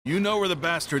You know where the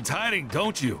bastard's hiding,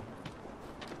 don't you?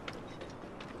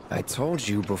 I told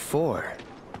you before.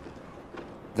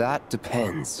 That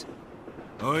depends.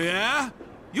 Oh yeah?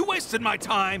 You wasted my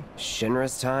time!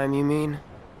 Shinra's time, you mean?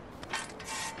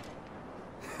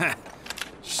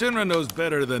 Shinra knows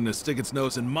better than to stick its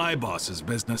nose in my boss's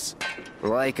business.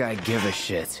 Like I give a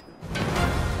shit.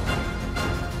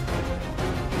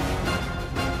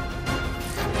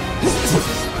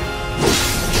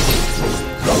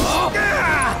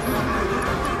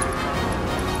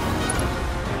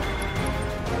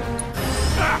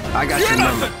 I got your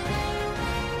number.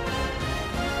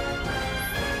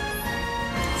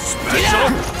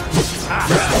 Special?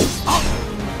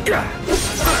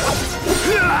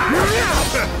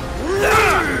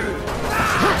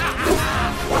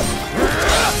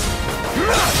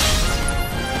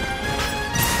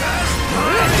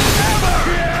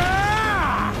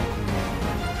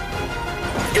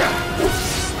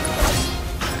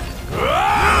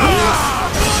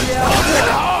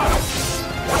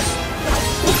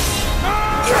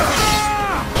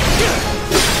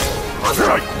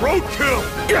 Like roadkill!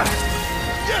 You're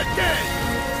dead!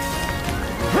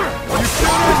 You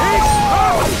still got heat?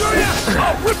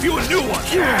 I'll rip you a new one!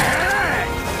 Let's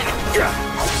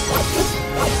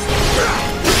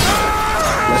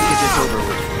get this over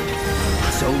with.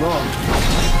 So long.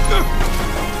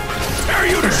 Tear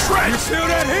you to shreds! You feel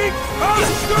that heat?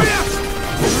 That's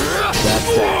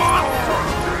that.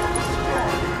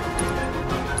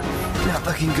 Not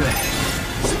looking good.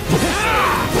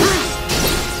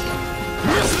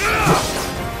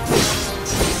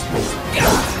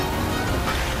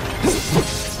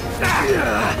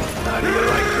 How do you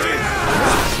like this?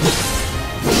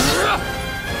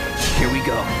 Here we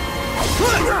go.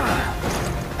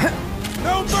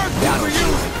 No mercy for you!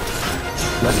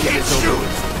 Let's get this over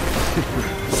with.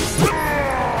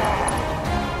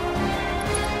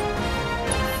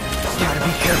 Gotta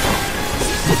be careful.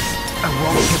 I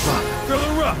won't give up. Fill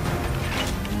her up!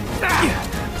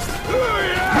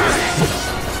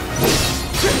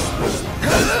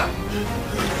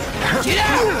 Get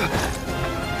out!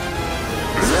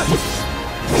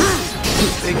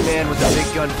 Big man with a big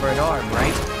gun for an arm,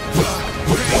 right?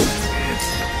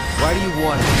 Why do you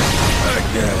want it? I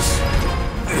guess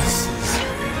this is it.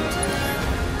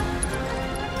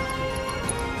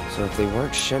 So if they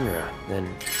weren't Shinra,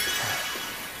 then...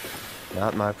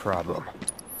 not my problem.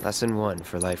 Lesson 1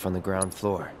 for life on the ground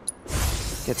floor.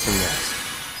 Get some rest.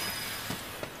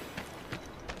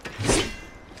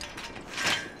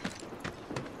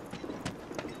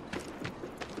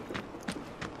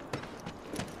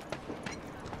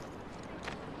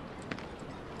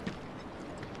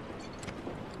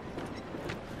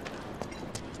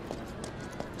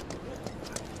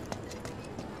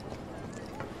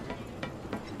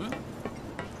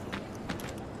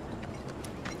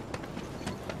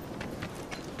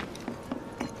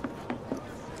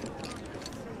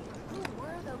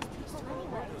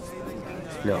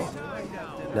 No,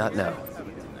 not now.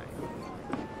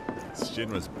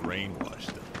 Shinra's brainwashed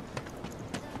them.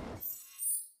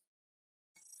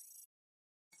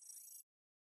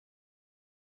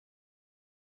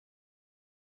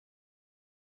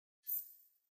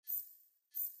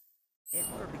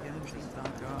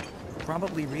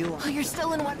 Probably real. Oh, you're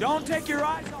still in one. Don't take your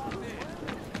eyes off it!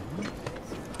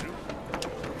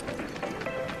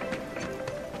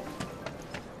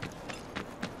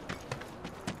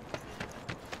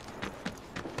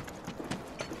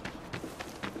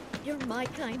 You're my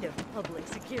kind of public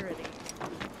security.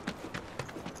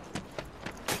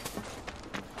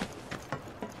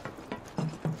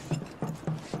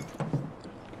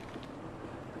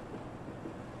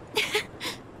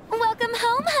 Welcome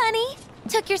home, honey.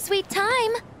 Took your sweet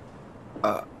time.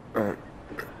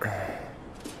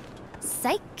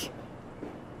 Psych.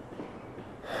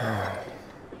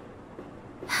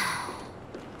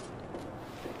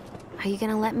 Are you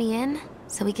gonna let me in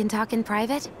so we can talk in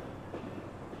private?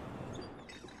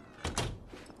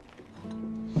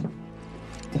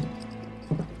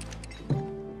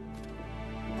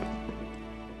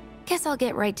 Guess I'll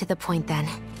get right to the point then.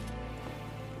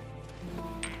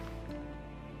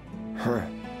 Huh.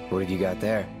 What have you got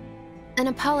there? An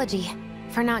apology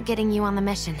for not getting you on the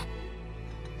mission.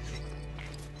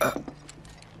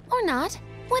 Or not.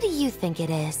 What do you think it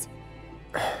is?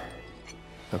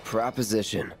 A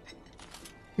proposition.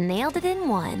 Nailed it in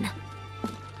one.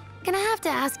 Gonna have to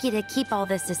ask you to keep all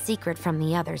this a secret from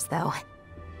the others, though.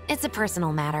 It's a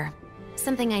personal matter.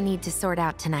 Something I need to sort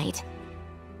out tonight.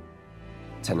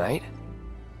 Tonight?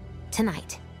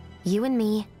 Tonight. You and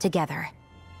me, together.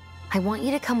 I want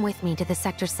you to come with me to the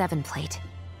Sector 7 plate.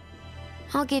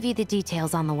 I'll give you the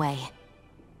details on the way.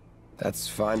 That's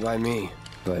fine by me,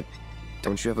 but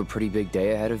don't you have a pretty big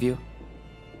day ahead of you?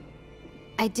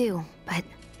 I do, but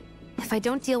if I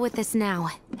don't deal with this now,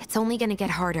 it's only gonna get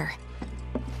harder.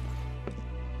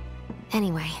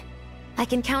 Anyway, I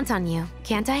can count on you,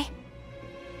 can't I?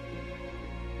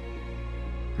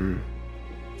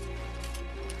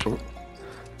 Oh.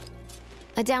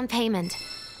 A down payment.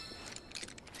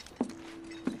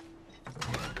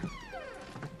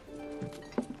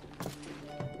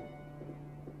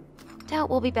 Doubt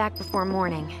we'll be back before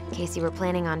morning, in case you were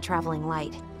planning on traveling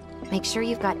light. Make sure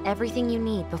you've got everything you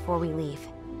need before we leave.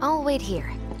 I'll wait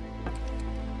here.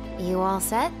 You all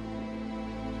set?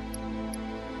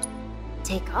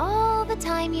 Take all the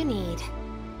time you need.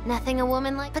 Nothing a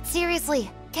woman like— But seriously,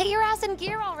 get your ass in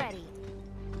gear already!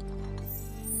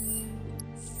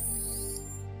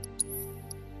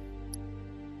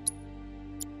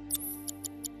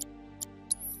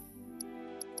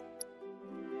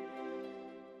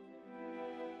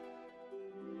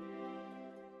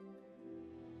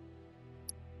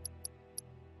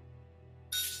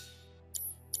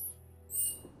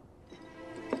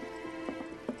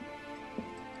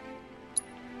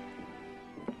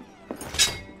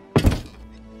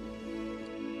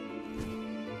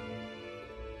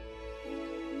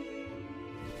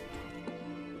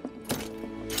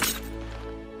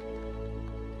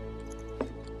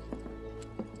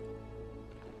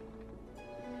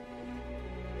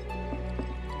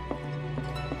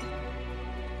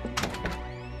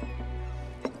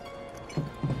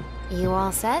 You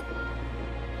all set?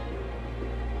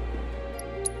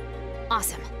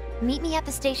 Awesome. Meet me at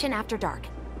the station after dark.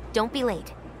 Don't be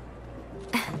late.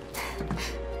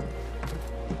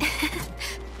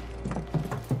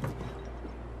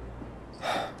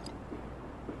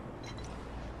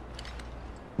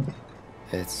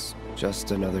 It's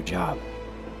just another job.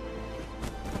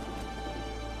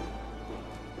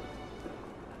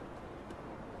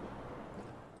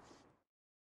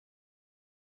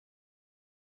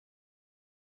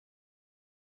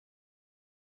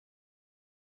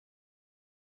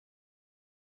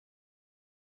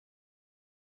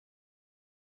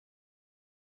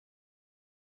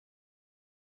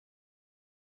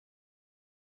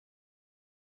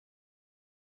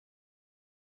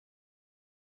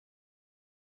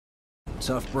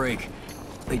 Tough break.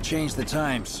 They changed the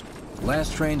times.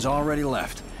 Last train's already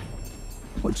left.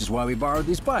 Which is why we borrowed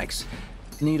these bikes.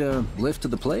 Need a lift to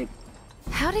the plate?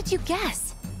 How did you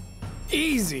guess?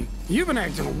 Easy. You've been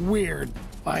acting weird.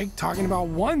 Like talking about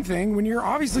one thing when you're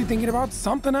obviously thinking about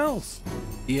something else.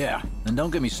 Yeah, and don't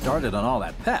get me started on all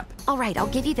that pep. All right, I'll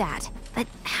give you that. But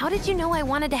how did you know I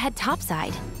wanted to head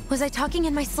topside? Was I talking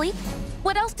in my sleep?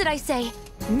 What else did I say?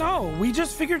 No, we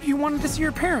just figured you wanted to see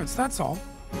your parents, that's all.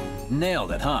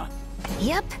 Nailed it, huh?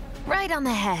 Yep, right on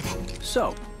the head.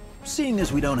 So, seeing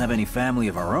as we don't have any family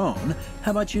of our own,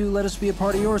 how about you let us be a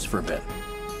part of yours for a bit?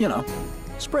 You know,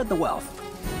 spread the wealth.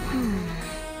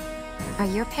 Are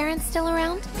your parents still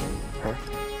around? Huh?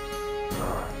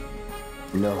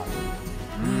 No.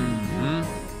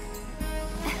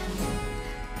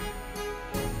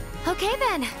 Okay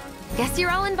then. Guess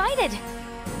you're all invited.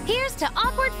 Here's to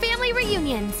awkward family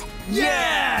reunions.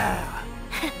 Yeah!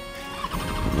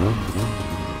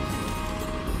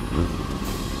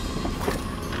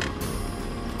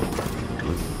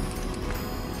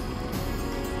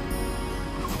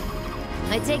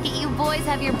 I take it you boys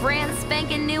have your brand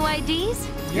spanking new IDs?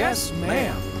 Yes,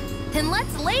 ma'am. Then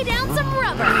let's lay down some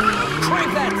rubber.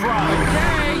 Crank that frog!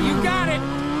 Okay, you got it.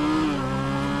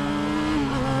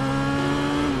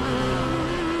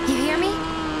 You hear me?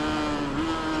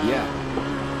 Yeah.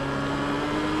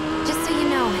 Just so you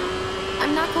know,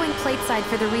 I'm not going plateside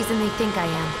for the reason they think I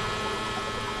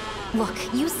am.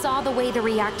 Look, you saw the way the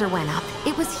reactor went up.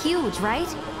 It was huge,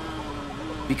 right?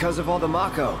 Because of all the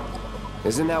Mako.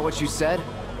 Isn't that what you said?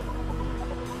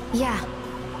 Yeah.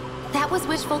 That was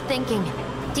wishful thinking.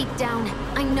 Deep down,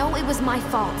 I know it was my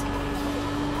fault.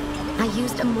 I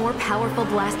used a more powerful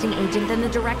blasting agent than the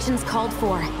directions called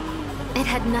for. It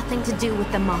had nothing to do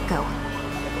with the Mako.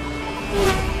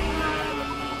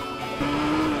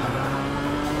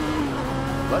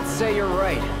 Let's say you're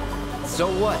right. So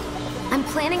what? I'm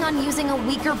planning on using a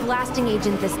weaker blasting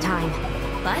agent this time.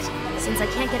 But, since I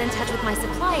can't get in touch with my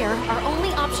supplier, our only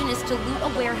option is to loot a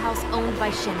warehouse owned by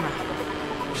Shinra.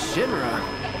 Shinra?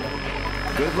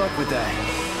 Good luck with that.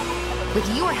 With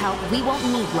your help, we won't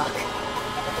need luck.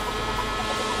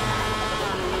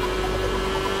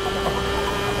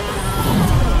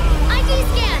 ID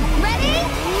scan! Ready?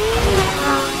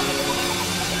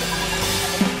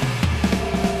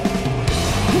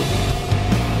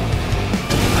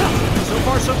 So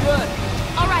far, so good.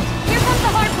 All right, here comes the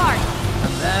hard part.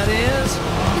 That is...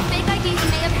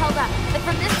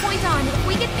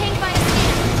 get pinged by a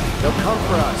scan. They'll come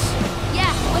for us. Yeah,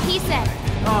 what he said.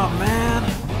 Oh, man.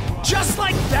 Just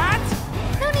like that?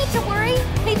 No need to worry.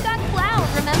 They've got Cloud,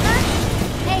 remember?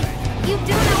 Hey, you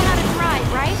do know how to drive,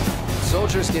 right?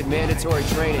 Soldiers get mandatory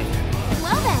training.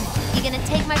 Well then, you gonna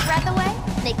take my breath away?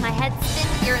 Make my head spin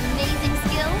with your amazing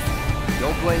skills?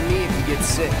 Don't blame me if you get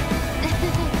sick.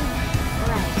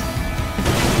 Right.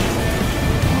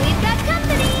 We've got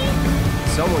company!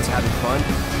 Someone's having fun.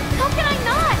 How can I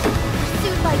not?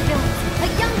 Pursued by villains, a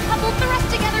young couple thrust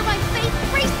together by fate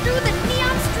race through the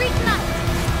neon street night.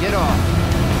 Get off.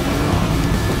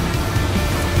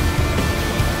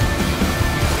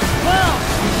 Well,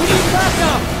 we need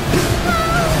backup!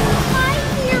 Oh, my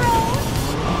hero!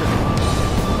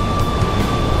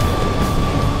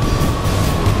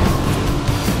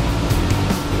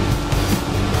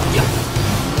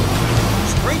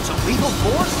 Straight to lethal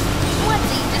force? What,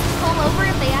 do you just pull over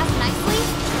if they ask nicely?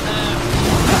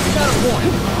 You got a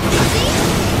point. See?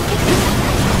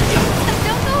 So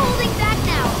don't go holding back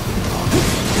now.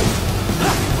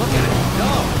 Look at it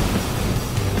go.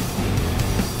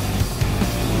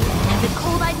 Have the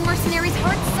cold-eyed mercenary's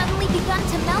heart suddenly begun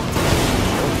to melt?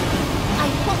 I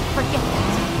won't forget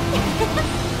that.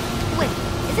 Wait,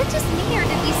 is it just me or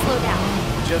did we slow down?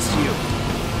 Just you.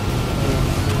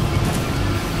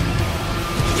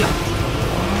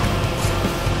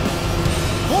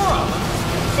 More of them.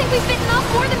 Think we've bitten off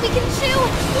more than we can chew.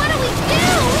 What do we do?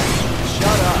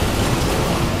 Shut up.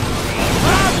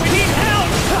 Ah, we need help!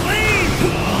 Please!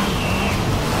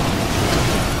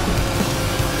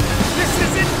 This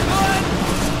isn't good!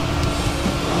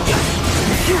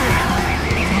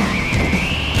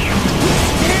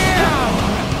 Damn!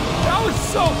 That was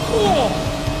so cool!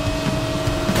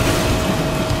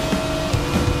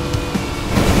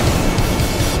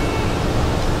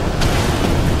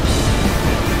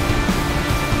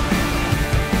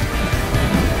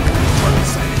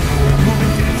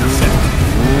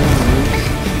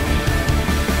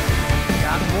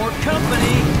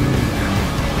 Company.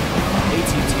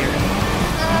 AT tier.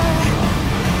 I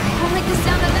don't like the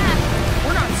sound of that.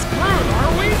 We're not screwed,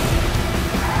 are we?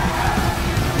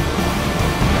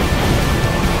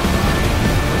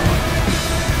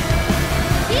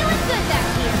 Feeling good back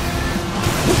here.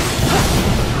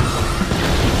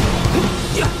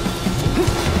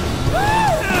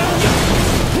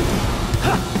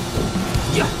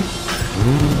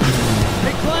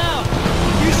 Hey, Cloud!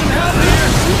 Use some help here!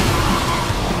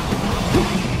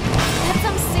 That's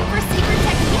some super secret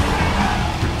technique.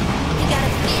 You got a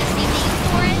fancy name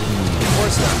for it? Of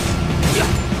course not.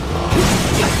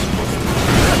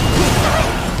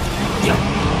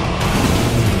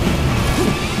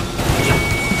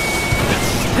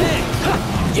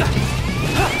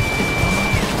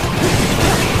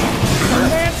 Our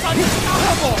man's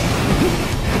unstoppable!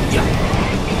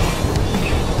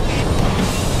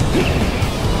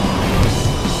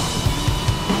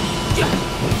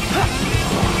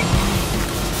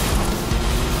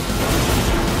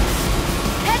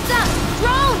 Heads up!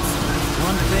 Drones!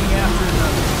 One thing after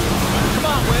another. Come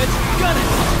on, Wedge, gun it!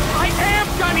 I am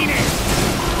gunning it!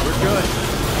 We're good.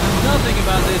 Nothing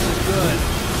about this is good.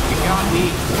 You got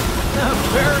me.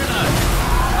 Fair enough.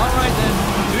 All right then,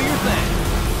 do your thing.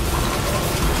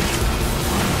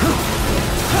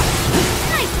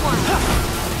 Nice one!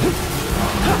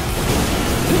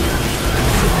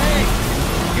 Hey,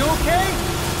 you okay?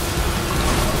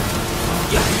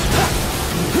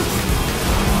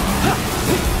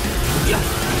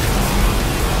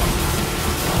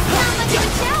 Not much of a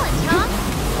challenge, huh?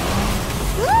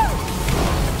 Woo!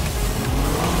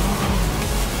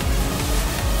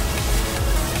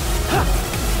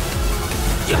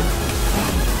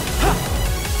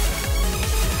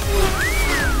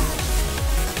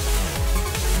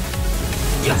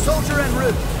 Soldier en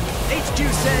route. HQ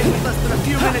saying less than a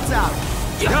few minutes out.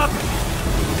 Yup!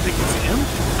 Think it's him?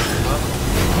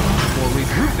 Or we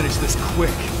finish this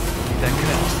quick. That could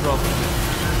have trouble.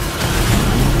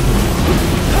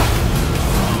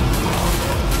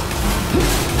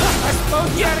 I suppose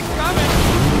you had it coming!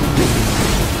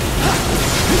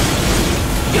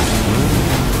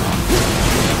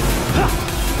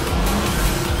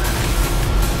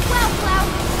 Wow, Cloud!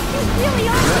 You really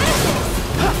are good at this!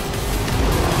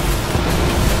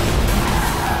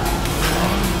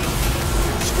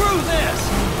 Screw this!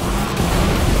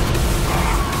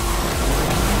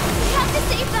 We have to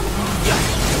save them!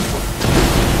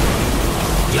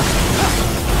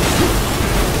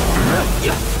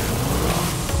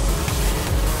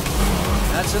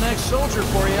 That's an ex-soldier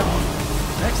for you.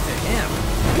 Next to him,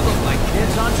 you look like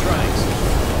kids on trikes.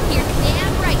 You're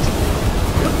damn right!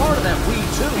 You're part of that we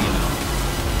too, you know.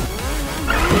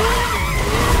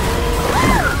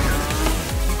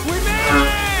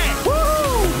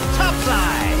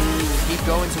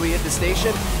 Should we hit the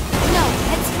station? No,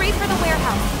 head straight for the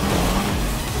warehouse.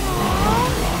 Aww.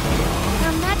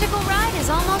 Our magical ride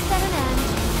is almost at an end.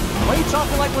 Why are you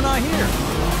talking like we're not here?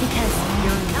 Because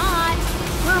you're not.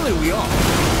 Clearly we are.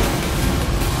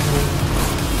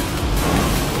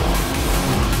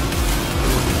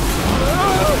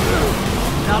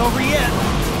 Not over yet.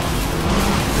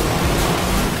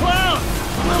 Cloud!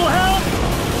 Little help!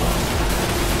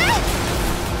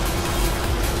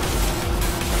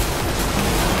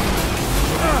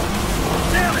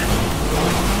 Damn it!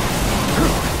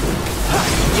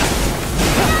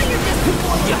 Now you're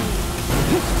disappointed.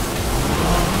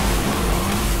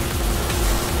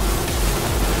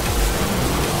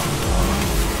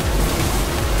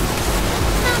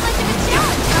 Not much of a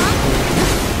challenge, huh?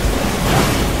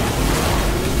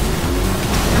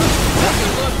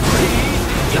 Doesn't look pretty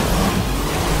easy.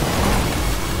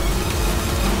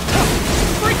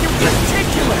 Freaking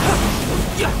ridiculous!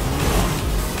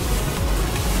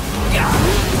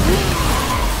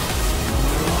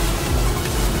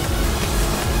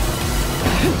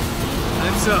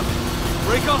 Time's up.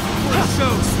 Break off before it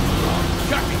shows.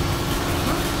 Got me.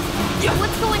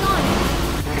 What's going on?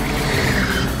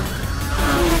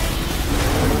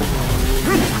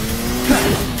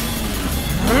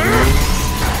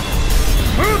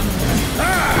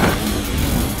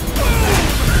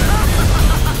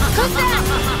 Who's that?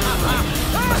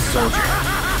 A soldier.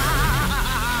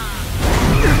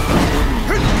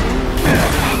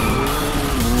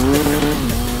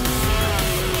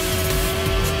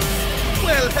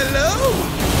 Well, hello!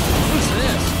 Who's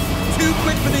this? Too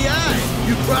quick for the eye.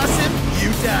 You cross him,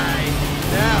 you die.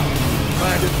 Now,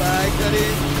 mind if I cut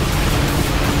in?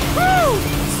 Woo!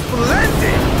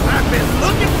 Splendid! I've been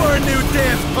looking for a new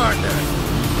dance partner.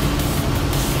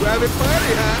 Private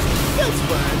party, huh? That's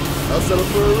fine. I'll settle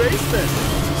for a race then.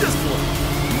 Just one.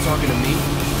 You talking to me?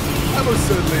 I most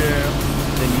certainly am.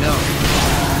 Then no.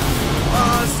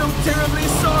 So terribly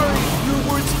sorry. Your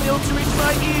words fail to reach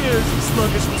my ears,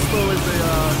 sluggish and slow as they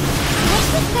are. What's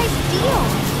this guy's deal?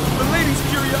 The lady's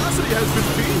curiosity has been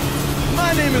piqued.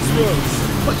 My name is Rose,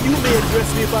 but you may address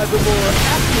me by the more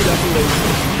accurate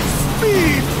appellation,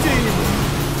 Speed Demon.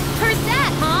 Who's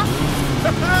that, huh?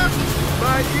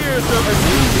 My ears are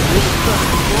attuned with a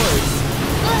trusted voice.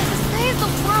 Ugh, this guy is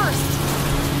the worst.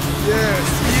 Yes,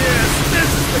 this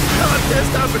is the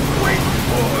contest I've been waiting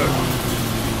for.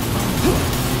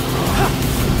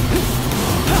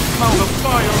 How the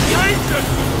fire rages!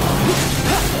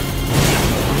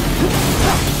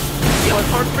 My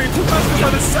heart beats faster by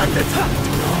the second.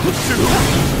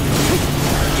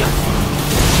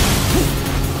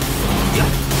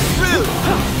 Really?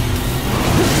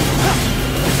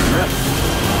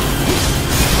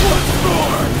 What's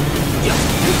more?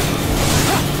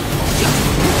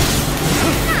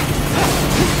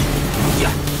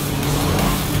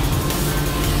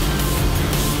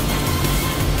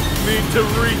 Need to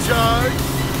recharge?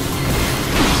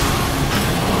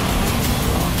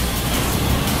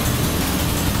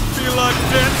 Feel like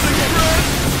dancing, friend?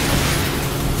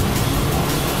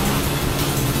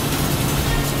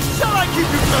 Shall I keep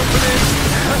you company?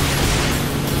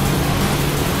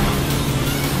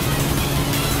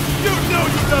 You know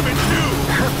you love it too!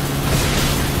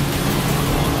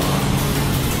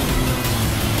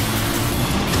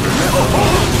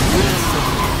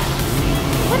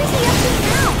 What is he up to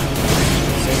now?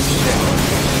 Same shit.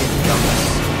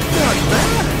 Not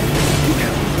bad! You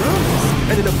have promise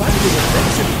and an abiding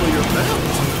affection for your mount.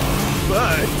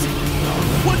 But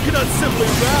one cannot simply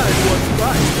ride one's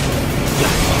bike.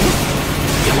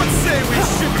 What say we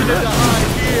shift it into high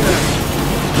gear?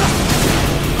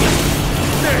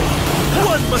 Nay,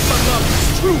 one must unlock its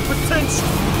true potential,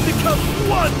 become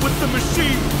one with the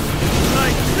machine,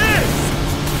 like this!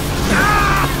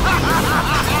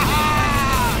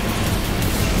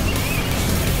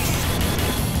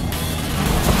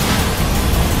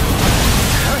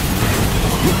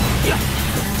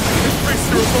 Embrace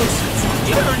your emotions,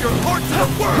 gather your heart to the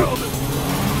world!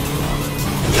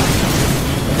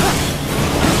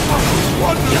 What a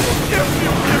wonderful gift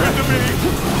you've given to me!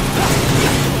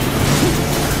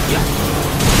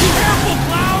 Careful,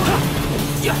 Cloud!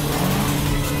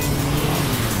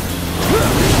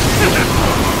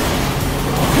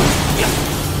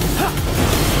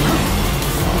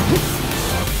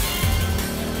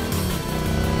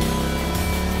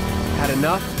 Had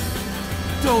enough?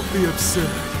 Don't be absurd.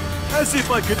 As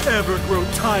if I could ever grow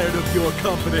tired of your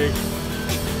company.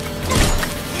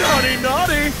 Naughty,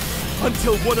 naughty!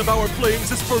 Until one of our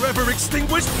flames is forever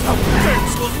extinguished, our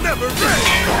flames will never reign!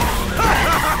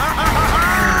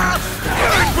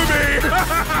 Good for me!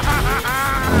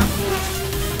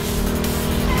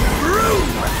 Rude!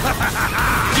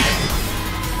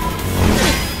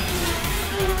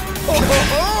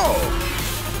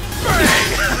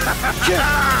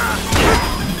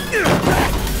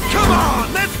 Come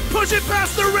on, let's push it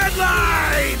past the red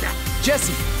line!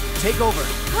 Jessie, take over.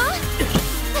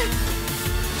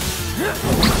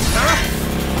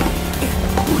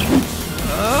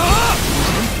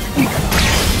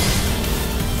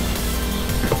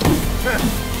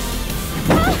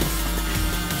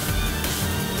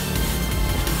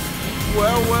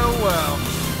 Well, well, well.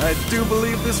 I do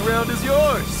believe this round is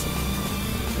yours.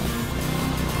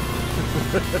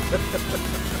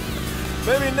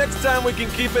 Maybe next time we can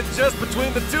keep it just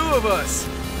between the two of us.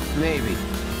 Maybe.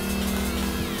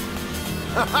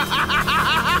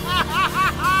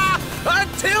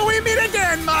 Until we meet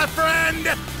again, my friend!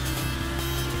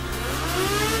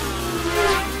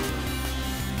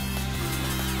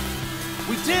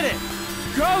 We did it!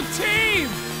 Go team!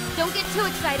 Don't get too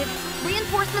excited.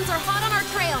 Reinforcements are hot on our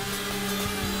trail.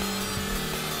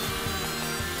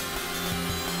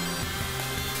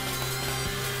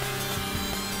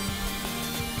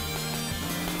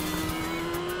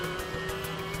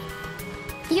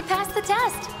 You passed the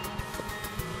test.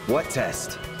 What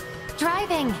test?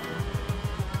 Driving.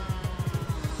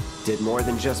 Did more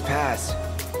than just pass.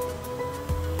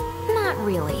 Not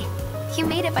really. You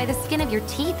made it by the skin of your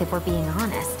teeth, if we're being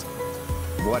honest.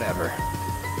 Whatever.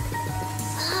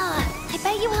 I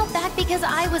bet you held back because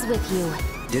I was with you.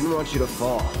 Didn't want you to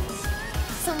fall.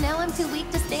 So now I'm too weak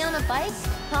to stay on a bike?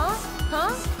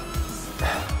 Huh?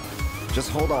 Just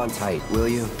hold on tight, will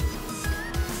you?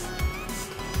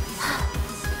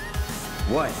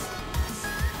 What?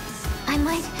 I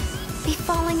might be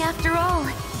falling after all.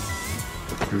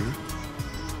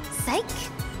 Psych?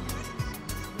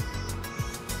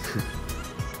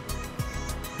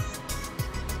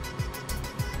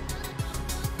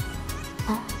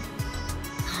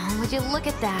 Oh, would you look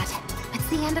at that? It's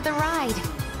the end of the ride.